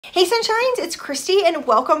Hey Sunshines, it's Kristy and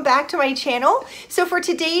welcome back to my channel. So for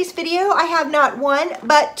today's video, I have not one,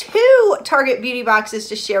 but two Target beauty boxes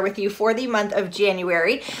to share with you for the month of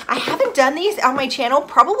January. I haven't done these on my channel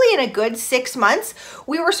probably in a good 6 months.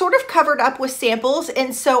 We were sort of covered up with samples,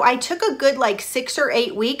 and so I took a good like 6 or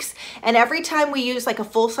 8 weeks, and every time we used like a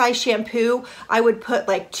full-size shampoo, I would put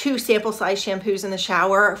like 2 sample-size shampoos in the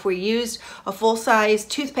shower. If we used a full-size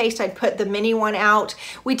toothpaste, I'd put the mini one out.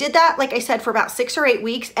 We did that, like I said, for about 6 or 8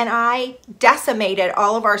 weeks, and I decimated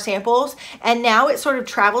all of our samples, and now it's sort of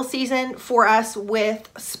travel season for us with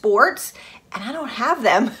sports, and I don't have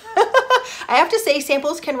them. I have to say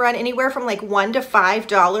samples can run anywhere from like $1 to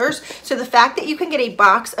 $5. So the fact that you can get a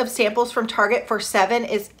box of samples from Target for $7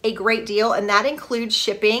 is a great deal, and that includes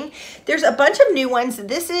shipping. There's a bunch of new ones.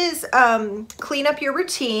 This is Clean Up Your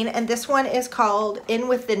Routine, and this one is called In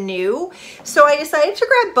With the New. So I decided to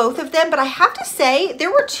grab both of them, but I have to say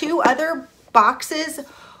there were 2 other boxes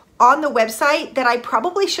on the website that I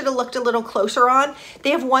probably should have looked a little closer on.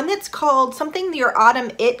 They have one that's called something, your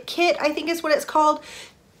Autumn It Kit, I think is what it's called.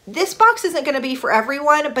 This box isn't going to be for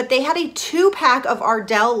everyone, but they had a 2-pack of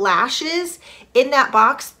Ardell lashes in that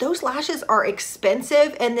box. Those lashes are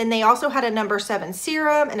expensive, and then they also had a No. 7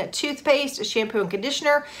 serum and a toothpaste, a shampoo and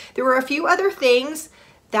conditioner. There were a few other things.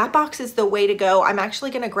 That box is the way to go. I'm actually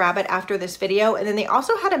going to grab it after this video. And then they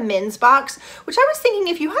also had a men's box, which I was thinking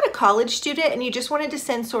if you had a college student and you just wanted to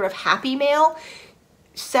send sort of happy mail,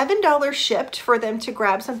 $7 shipped for them to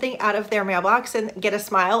grab something out of their mailbox and get a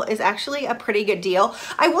smile is actually a pretty good deal.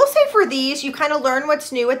 I will say for these, you kind of learn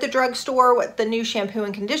what's new at the drugstore, what the new shampoo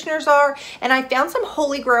and conditioners are. And I found some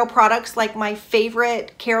Holy Grail products like my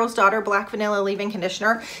favorite Carol's Daughter Black Vanilla Leave-In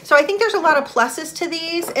Conditioner. So I think there's a lot of pluses to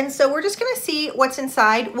these. And so we're just going to see what's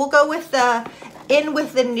inside. We'll go with the In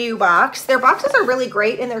With the New box. Their boxes are really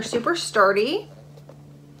great and they're super sturdy.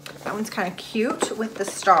 That one's kind of cute with the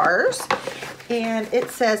stars. And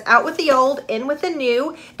it says out with the old, in with the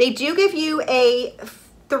new. They do give you a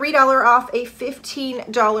 $3 off a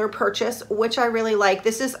 $15 purchase, which I really like.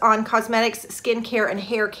 This is on cosmetics, skincare, and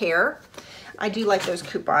hair care. I do like those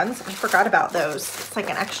coupons. I forgot about those. It's like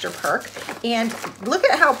an extra perk. And look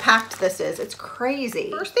at how packed this is. It's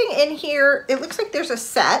crazy. First thing in here, it looks like there's a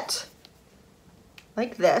set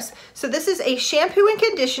like this. So this is a shampoo and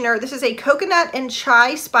conditioner. This is a coconut and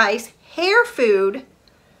chai spice hair food,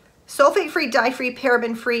 sulfate-free, dye-free,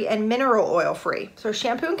 paraben-free, and mineral oil-free. So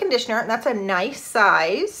shampoo and conditioner, and that's a nice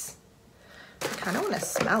size. I kind of want to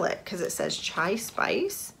smell it because it says chai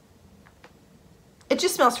spice. It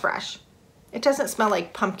just smells fresh. It doesn't smell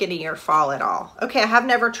like pumpkin-y or fall at all. Okay, I have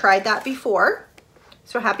never tried that before,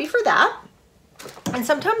 so happy for that. And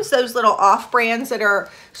sometimes those little off brands that are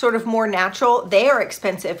sort of more natural, they are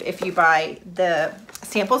expensive if you buy the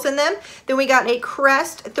samples in them. Then we got a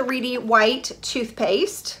Crest 3D white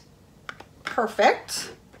toothpaste.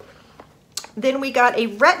 Perfect. Then we got a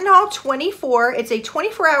Retinol 24. It's a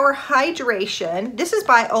 24-hour hydration. This is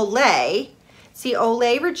by Olay. See,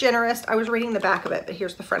 Olay Regenerist. I was reading the back of it, but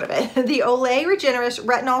here's the front of it. The Olay Regenerist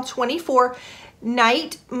Retinol 24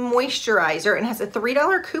 Night Moisturizer, and has a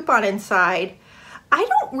 $3 coupon inside. I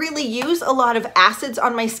don't really use a lot of acids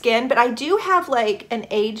on my skin, but I do have like an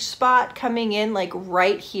age spot coming in like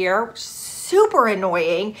right here. Super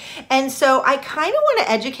annoying. And so I kind of want to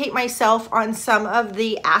educate myself on some of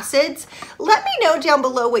the acids. Let me know down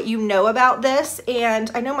below what you know about this. And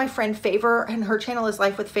I know my friend Favor, and her channel is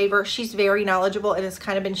Life with Favor. She's very knowledgeable and has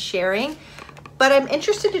kind of been sharing. But I'm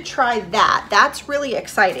interested to try that. That's really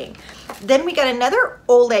exciting. Then we got another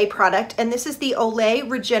Olay product, and this is the Olay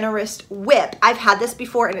Regenerist Whip. I've had this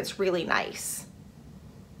before, and it's really nice.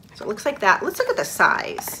 So it looks like that. Let's look at the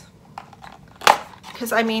size.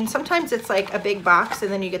 Because, I mean, sometimes it's like a big box,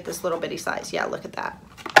 and then you get this little bitty size. Yeah, look at that.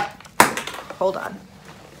 Hold on.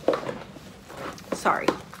 Sorry.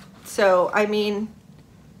 So, I mean,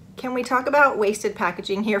 can we talk about wasted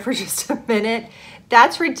packaging here for just a minute?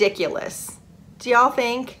 That's ridiculous. Do y'all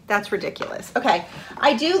think? That's ridiculous. Okay,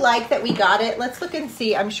 I do like that we got it. Let's look and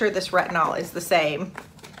see. I'm sure this retinol is the same.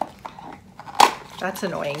 That's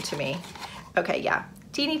annoying to me. Okay, yeah,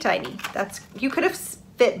 teeny tiny. You could have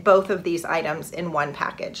fit both of these items in one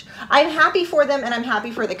package. I'm happy for them, and I'm happy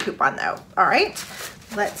for the coupon though. All right,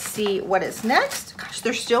 let's see what is next. Gosh,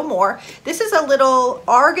 there's still more. This is a little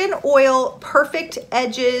Argan Oil Perfect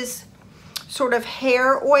Edges sort of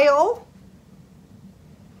hair oil.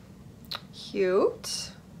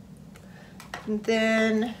 Cute. And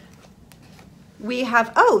then we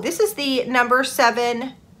have, oh, this is the No.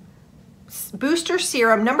 7 booster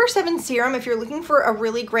serum. No. 7 serum, if you're looking for a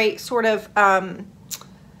really great sort of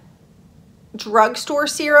drugstore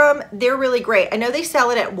serum. They're really great. I know they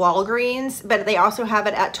sell it at Walgreens, but they also have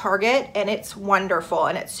it at Target, and it's wonderful,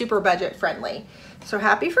 and it's super budget friendly. So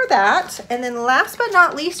happy for that. And then last but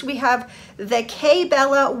not least, we have the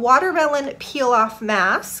K-Bella Watermelon Peel Off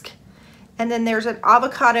Mask. And then there's an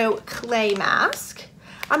avocado clay mask.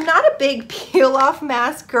 I'm not a big peel off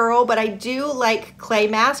mask girl, but I do like clay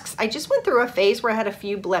masks. I just went through a phase where I had a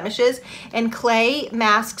few blemishes, and clay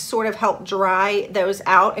masks sort of help dry those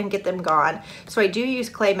out and get them gone. So I do use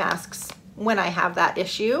clay masks when I have that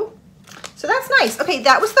issue. So that's nice. Okay,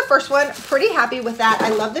 that was the first one. Pretty happy with that. I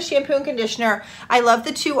love the shampoo and conditioner. I love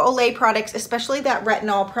the 2 Olay products, especially that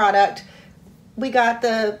retinol product. We got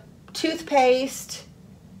the toothpaste,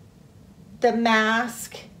 the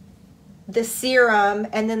mask, the serum,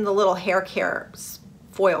 and then the little hair care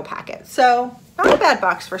foil packet. So not a bad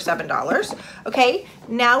box for $7. Okay,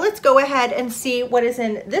 now let's go ahead and see what is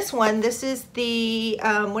in this one. This is the,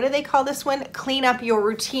 what do they call this one? Clean Up Your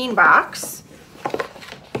Routine box.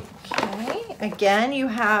 Okay, again, you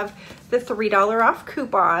have the $3 off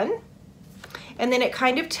coupon, and then it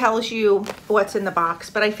kind of tells you what's in the box,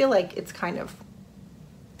 but I feel like it's kind of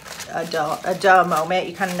a duh moment.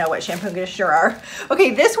 You kind of know what shampoo and conditioner are.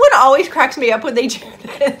 Okay, this one always cracks me up when they do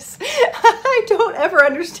this. I don't ever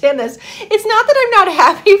understand this. It's not that I'm not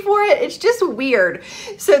happy for it, it's just weird.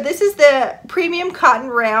 So this is the premium cotton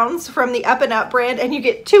rounds from the Up and Up brand, and you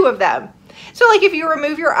get 2 of them. So like if you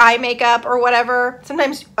remove your eye makeup or whatever,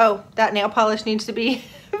 sometimes, oh, that nail polish needs to be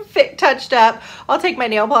touched up. I'll take my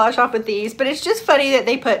nail polish off with these, but it's just funny that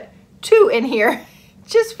they put 2 in here. It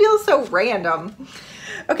just feels so random.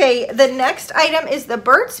 Okay, the next item is the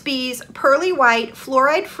Burt's Bees Pearly White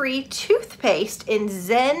Fluoride-Free Toothpaste in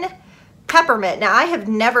Zen Peppermint. Now, I have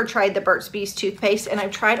never tried the Burt's Bees toothpaste, and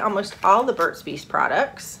I've tried almost all the Burt's Bees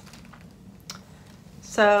products.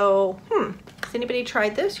 So, has anybody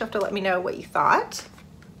tried this? You have to let me know what you thought.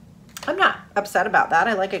 I'm not upset about that.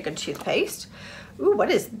 I like a good toothpaste. Ooh,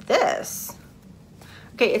 what is this?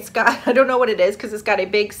 Okay, it's got, I don't know what it is because it's got a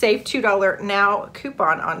big Save $2 Now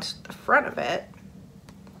coupon on the front of it,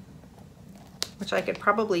 which I could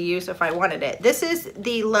probably use if I wanted it. This is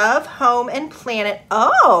the Love Home and Planet,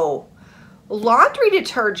 oh, laundry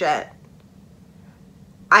detergent.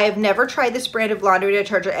 I have never tried this brand of laundry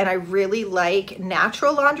detergent, and I really like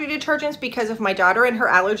natural laundry detergents because of my daughter and her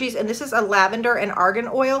allergies, and this is a lavender and argan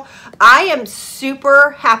oil. I am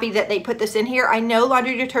super happy that they put this in here. I know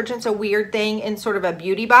laundry detergent's a weird thing in sort of a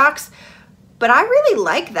beauty box, but I really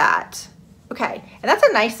like that. Okay, and that's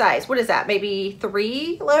a nice size. What is that, maybe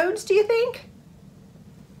 3 loads, do you think?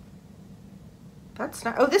 That's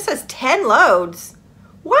not, oh, this says 10 loads.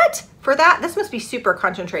 What? For that, this must be super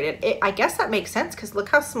concentrated. I guess that makes sense because look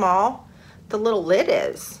how small the little lid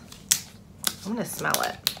is. I'm gonna smell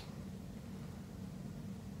it.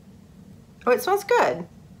 Oh, it smells good.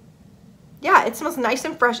 Yeah, it smells nice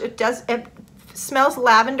and fresh. It smells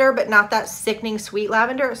lavender, but not that sickening sweet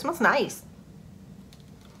lavender. It smells nice.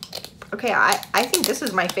 Okay, I think this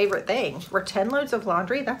is my favorite thing. For 10 loads of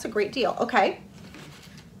laundry, that's a great deal. Okay.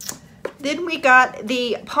 Then we got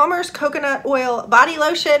the Palmer's Coconut Oil Body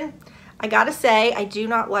Lotion. I gotta say, I do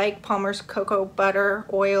not like Palmer's Cocoa Butter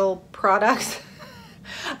Oil products.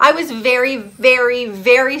 I was very, very,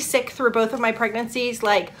 very sick through both of my pregnancies,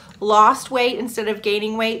 like lost weight instead of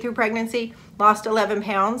gaining weight through pregnancy, lost 11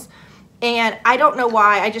 pounds. And I don't know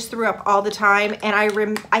why, I just threw up all the time. And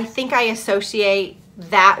I think I associate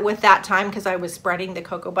that with that time because I was spreading the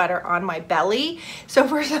cocoa butter on my belly. So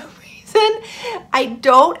for some reason, I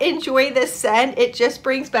don't enjoy this scent. It just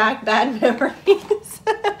brings back bad memories.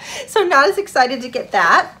 So not as excited to get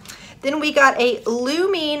that. Then we got a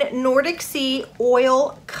Lumine Nordic Sea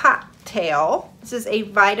Oil Cocktail. This is a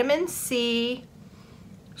vitamin C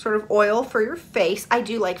sort of oil for your face. I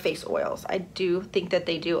do like face oils. I do think that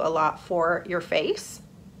they do a lot for your face.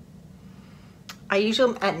 I use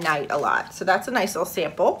them at night a lot, so that's a nice little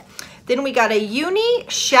sample. Then we got a Uni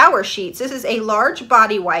Shower Sheets. This is a large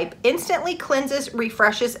body wipe, instantly cleanses,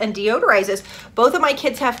 refreshes, and deodorizes. Both of my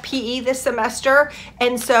kids have PE this semester,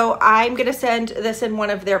 and so I'm gonna send this in one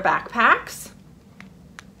of their backpacks.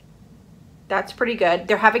 That's pretty good.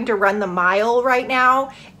 They're having to run the mile right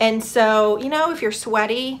now, and so, you know, if you're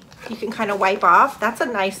sweaty, you can kind of wipe off. That's a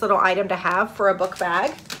nice little item to have for a book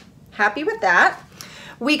bag. Happy with that.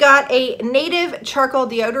 We got a Native Charcoal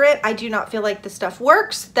Deodorant. I do not feel like this stuff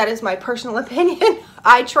works. That is my personal opinion.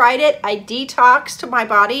 I tried it. I detoxed my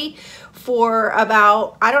body for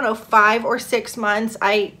about, I don't know, 5 or 6 months.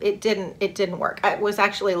 It didn't work. It was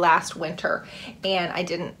actually last winter, and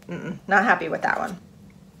I not happy with that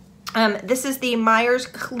one. This is the Myers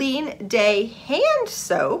Clean Day Hand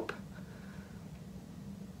Soap.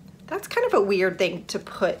 That's kind of a weird thing to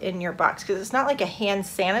put in your box because it's not like a hand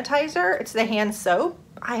sanitizer, it's the hand soap.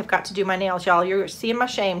 I have got to do my nails, y'all. You're seeing my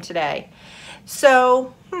shame today.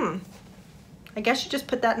 So, I guess you just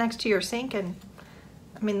put that next to your sink, and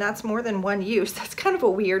I mean, that's more than one use. That's kind of a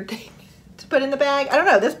weird thing to put in the bag. I don't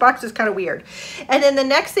know, this box is kind of weird. And then the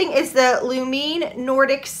next thing is the Lumine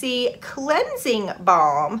Nordic Sea Cleansing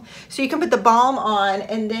Balm. So you can put the balm on,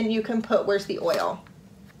 and then you can put, where's the oil?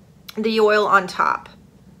 The oil on top.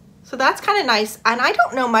 So that's kind of nice. And I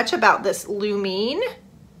don't know much about this Lumine.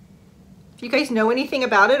 If you guys know anything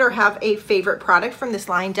about it or have a favorite product from this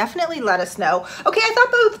line, definitely let us know. Okay, I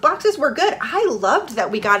thought both boxes were good. I loved that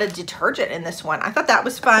we got a detergent in this one. I thought that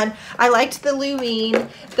was fun. I liked the Lumine.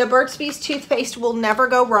 The Burt's Bees toothpaste will never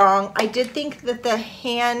go wrong. I did think that the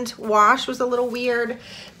hand wash was a little weird.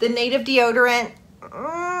 The Native deodorant,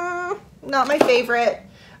 not my favorite.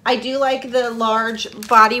 I do like the large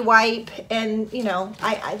body wipe, and you know,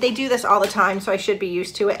 they do this all the time, so I should be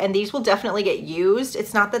used to it, and these will definitely get used.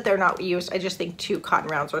 It's not that they're not used, I just think 2 cotton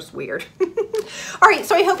rounds are weird. All right,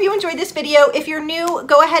 so I hope you enjoyed this video. If you're new,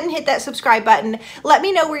 go ahead and hit that subscribe button. Let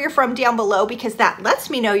me know where you're from down below, because that lets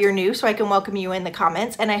me know you're new so I can welcome you in the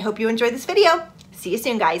comments, and I hope you enjoyed this video. See you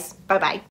soon, guys. Bye-bye.